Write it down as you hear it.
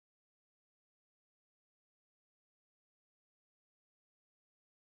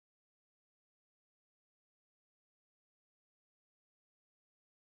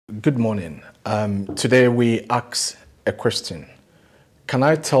Good morning. Today we ask a question. Can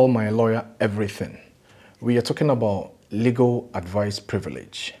I tell my lawyer everything? We are talking about legal advice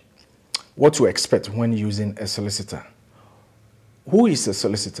privilege. What to expect when using a solicitor. Who is a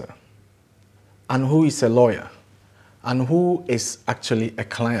solicitor? And who is a lawyer? And who is actually a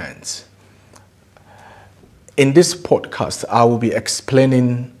client? In this podcast, I will be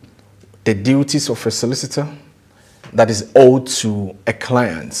explaining the duties of a solicitor that is owed to a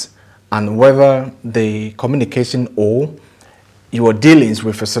client and whether the communication or your dealings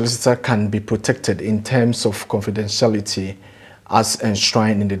with a solicitor can be protected in terms of confidentiality as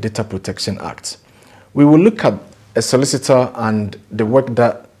enshrined in the Data Protection Act. We will look at a solicitor and the work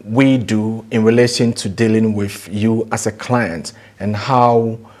that we do in relation to dealing with you as a client and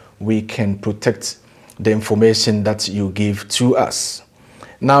how we can protect the information that you give to us.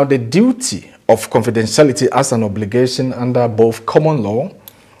 Now, the duty of confidentiality as an obligation under both common law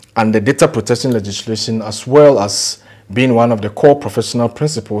and the data protection legislation, as well as being one of the core professional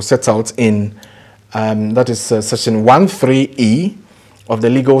principles set out in section 13E of the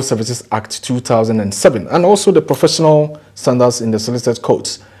Legal Services Act 2007, and also the professional standards in the Solicitors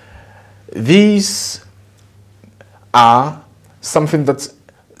codes. These are something that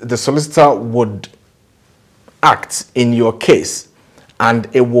the solicitor would act in your case, and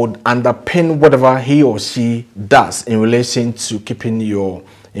it would underpin whatever he or she does in relation to keeping your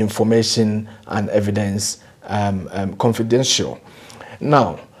information and evidence confidential.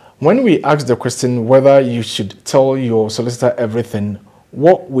 Now, when we ask the question whether you should tell your solicitor everything,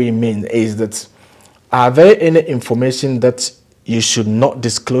 what we mean is that, are there any information that you should not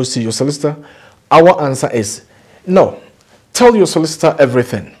disclose to your solicitor? Our answer is no. Tell your solicitor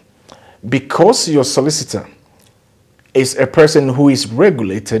everything, because your solicitor is a person who is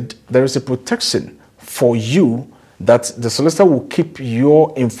regulated. There is a protection for you that the solicitor will keep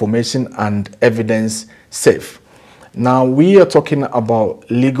your information and evidence safe. Now, we are talking about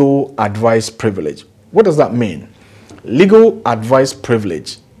legal advice privilege. What does that mean? Legal advice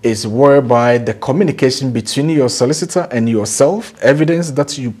privilege is whereby the communication between your solicitor and yourself, evidence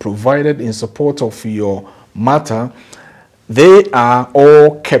that you provided in support of your matter, they are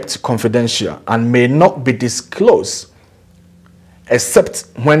all kept confidential and may not be disclosed except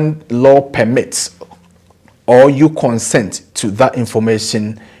when law permits or you consent to that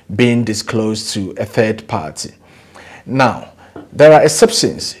information being disclosed to a third party. Now, there are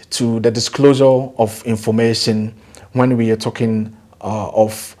exceptions to the disclosure of information when we are talking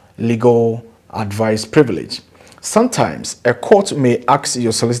of legal advice privilege. Sometimes a court may ask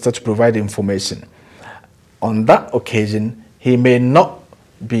your solicitor to provide information. On that occasion, he may not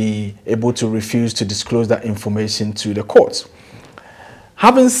be able to refuse to disclose that information to the court.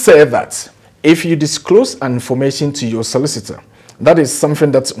 Having said that, if you disclose information to your solicitor, that is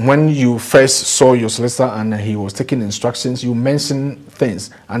something that when you first saw your solicitor and he was taking instructions, you mentioned things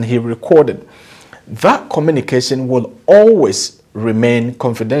and he recorded. That communication will always remain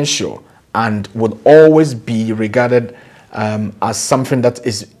confidential and will always be regarded as something that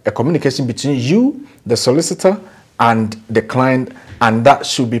is a communication between you, the solicitor, and the client, and that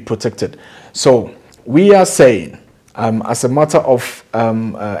should be protected. So we are saying, as a matter of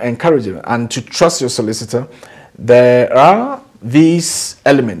encouragement and to trust your solicitor, there are these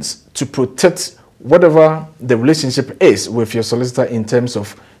elements to protect whatever the relationship is with your solicitor in terms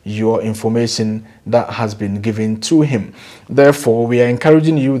of your information that has been given to him. Therefore, we are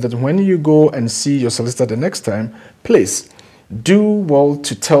encouraging you that when you go and see your solicitor the next time, please do well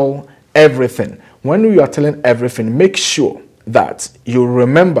to tell everything. When you are telling everything, make sure that you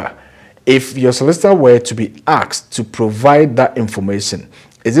remember, if your solicitor were to be asked to provide that information,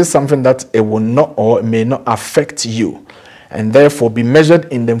 is this something that it will not or it may not affect you, and therefore be measured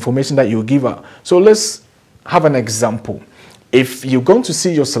in the information that you give out. So let's have an example. If you're going to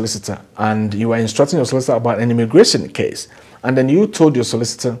see your solicitor and you are instructing your solicitor about an immigration case, and then you told your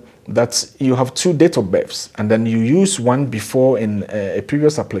solicitor that you have 2 dates of births, and then you use one before in a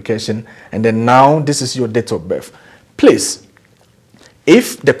previous application, and then now this is your date of birth. Please,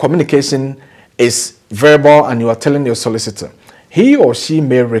 if the communication is verbal and you are telling your solicitor, he or she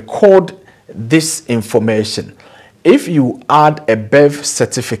may record this information. If you add a birth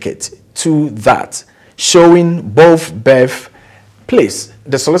certificate to that showing both birth, please,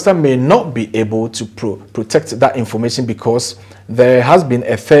 the solicitor may not be able to protect that information because there has been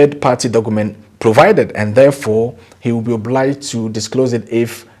a third-party document provided, and therefore he will be obliged to disclose it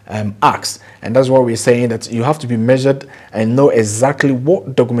if asked. And that's why we're saying that you have to be measured and know exactly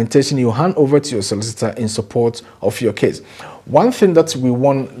what documentation you hand over to your solicitor in support of your case. One thing that we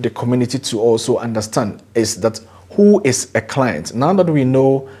want the community to also understand is that who is a client. Now that we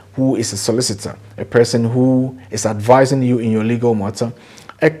know who is a solicitor, a person who is advising you in your legal matter.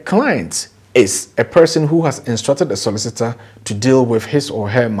 A client is a person who has instructed a solicitor to deal with his or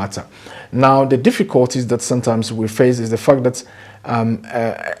her matter. Now, the difficulties that sometimes we face is the fact that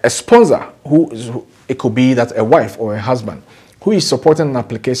a sponsor, it could be that a wife or a husband who is supporting an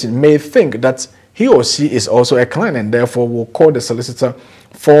application, may think that he or she is also a client and therefore will call the solicitor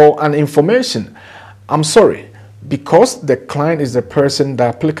for an information. I'm sorry, because the client is the person, the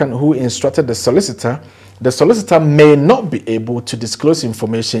applicant who instructed the solicitor may not be able to disclose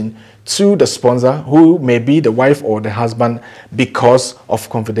information to the sponsor, who may be the wife or the husband, because of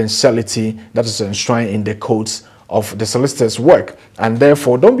confidentiality that is enshrined in the codes of the solicitor's work. And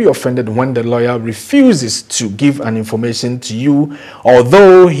therefore, don't be offended when the lawyer refuses to give an information to you,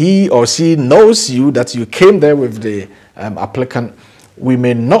 although he or she knows you, that you came there with the applicant. We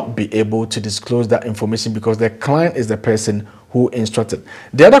may not be able to disclose that information because the client is the person who instructed.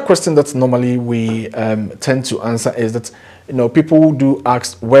 The other question that normally we tend to answer is that, people do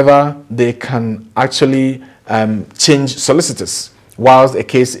ask whether they can actually change solicitors whilst a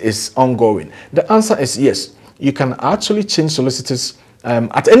case is ongoing. The answer is yes. You can actually change solicitors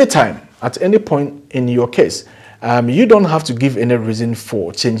at any time, at any point in your case. You don't have to give any reason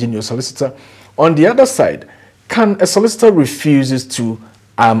for changing your solicitor. On the other side, can a solicitor refuses to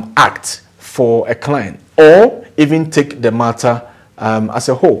act for a client or even take the matter as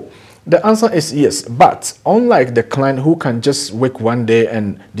a whole? The answer is yes, but unlike the client who can just wake one day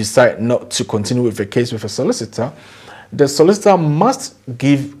and decide not to continue with a case with a solicitor, the solicitor must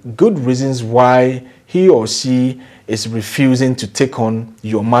give good reasons why he or she is refusing to take on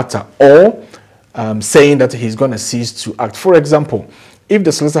your matter, or saying that he's going to cease to act. For example, if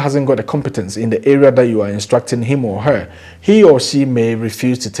the solicitor hasn't got the competence in the area that you are instructing him or her, he or she may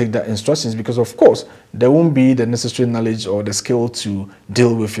refuse to take that instructions because, of course, there won't be the necessary knowledge or the skill to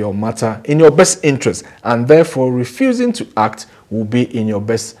deal with your matter in your best interest, and therefore refusing to act will be in your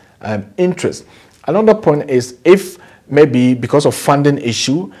best interest. Another point is, if maybe because of funding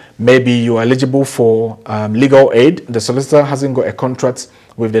issue, maybe you are eligible for legal aid, the solicitor hasn't got a contract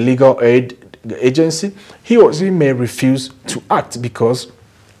with the legal aid agency, he or she may refuse to act because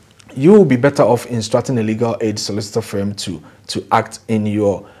you will be better off instructing a legal aid solicitor firm to act in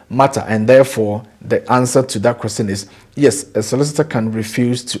your matter. And therefore, the answer to that question is yes, a solicitor can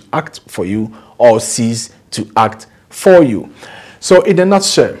refuse to act for you or cease to act for you. So in a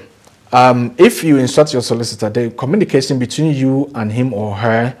nutshell, if you instruct your solicitor, the communication between you and him or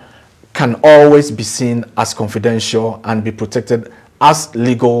her can always be seen as confidential and be protected as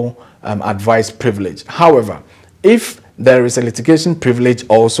legal advice privilege. However, if there is a litigation privilege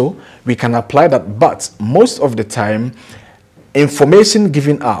also, we can apply that, but most of the time, information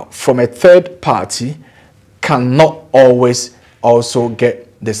given out from a third party cannot always also get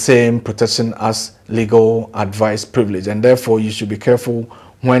the same protection as legal advice privilege, and therefore you should be careful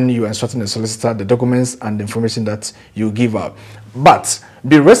when you are instructing a solicitor, the documents and the information that you give out. But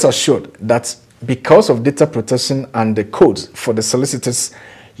be rest assured that because of data protection and the codes for the solicitors,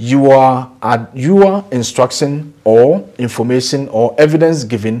 your instruction or information or evidence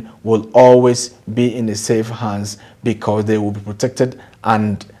given will always be in the safe hands because they will be protected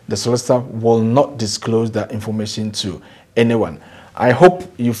and the solicitor will not disclose that information to anyone. I hope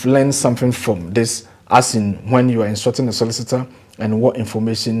you've learned something from this, as in when you are instructing a solicitor and what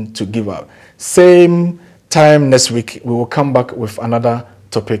information to give out. Same time next week, we will come back with another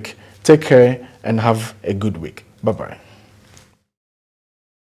topic. Take care and have a good week. Bye-bye.